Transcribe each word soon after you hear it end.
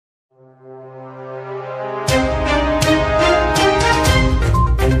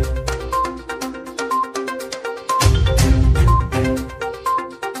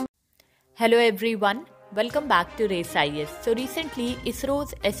Hello everyone, welcome back to Race IAS. So recently,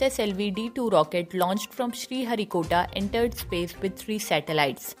 ISRO's SSLV-D2 rocket launched from Sriharikota entered space with 3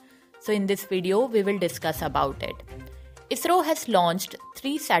 satellites. So in this video, we will discuss about it. ISRO has launched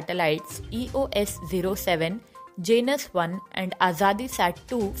 3 satellites EOS-07, Janus-1 and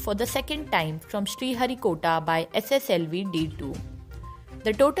Azadi-Sat-2 for the second time from Sriharikota by SSLV-D2.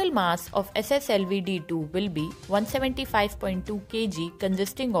 The total mass of SSLV-D2 will be 175.2 kg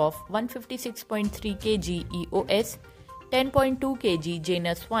consisting of 156.3 kg EOS, 10.2 kg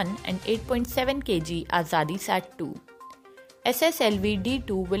Janus-1 and 8.7 kg Azadi-Sat-2.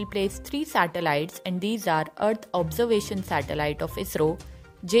 SSLV-D2 will place 3 satellites and these are Earth Observation Satellite of ISRO,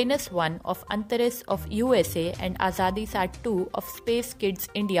 Janus-1 of Antaris of USA and Azadi-Sat-2 of Space Kids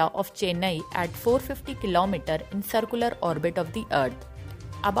India of Chennai at 450 km in circular orbit of the Earth.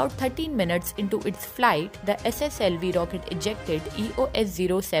 About 13 minutes into its flight, the SSLV rocket ejected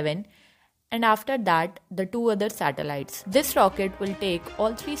EOS-07 and after that the 2 other satellites. This rocket will take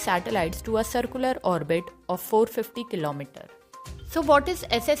all 3 satellites to a circular orbit of 450 km. So what is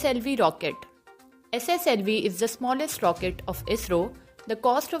SSLV rocket? SSLV is the smallest rocket of ISRO. The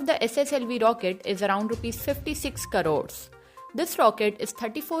cost of the SSLV rocket is around Rs 56 crores. This rocket is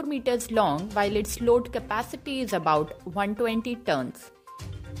 34 meters long while its load capacity is about 120 tons.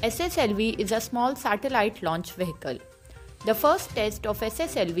 SSLV is a small satellite launch vehicle. The first test of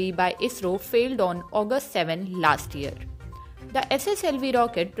SSLV by ISRO failed on August 7 last year. The SSLV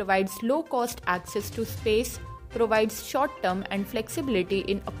rocket provides low-cost access to space, provides short-term and flexibility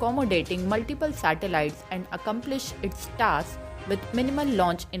in accommodating multiple satellites and accomplish its task with minimal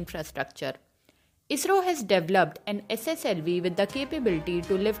launch infrastructure. ISRO has developed an SSLV with the capability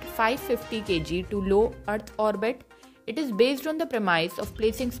to lift 550 kg to low Earth orbit. It is based on the premise of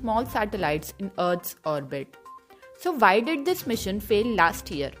placing small satellites in Earth's orbit. So why did this mission fail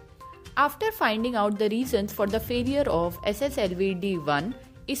last year? After finding out the reasons for the failure of SSLV-D1,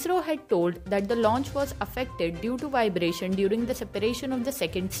 ISRO had told that the launch was affected due to vibration during the separation of the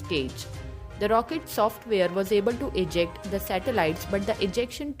second stage. The rocket software was able to eject the satellites, but the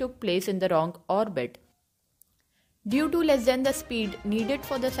ejection took place in the wrong orbit. Due to less than the speed needed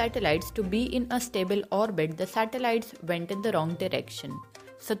for the satellites to be in a stable orbit, the satellites went in the wrong direction.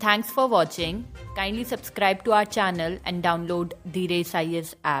 So thanks for watching. Kindly subscribe to our channel and download the Race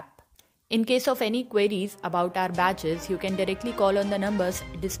IAS app. In case of any queries about our batches, you can directly call on the numbers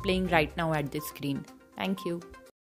displaying right now at the screen. Thank you.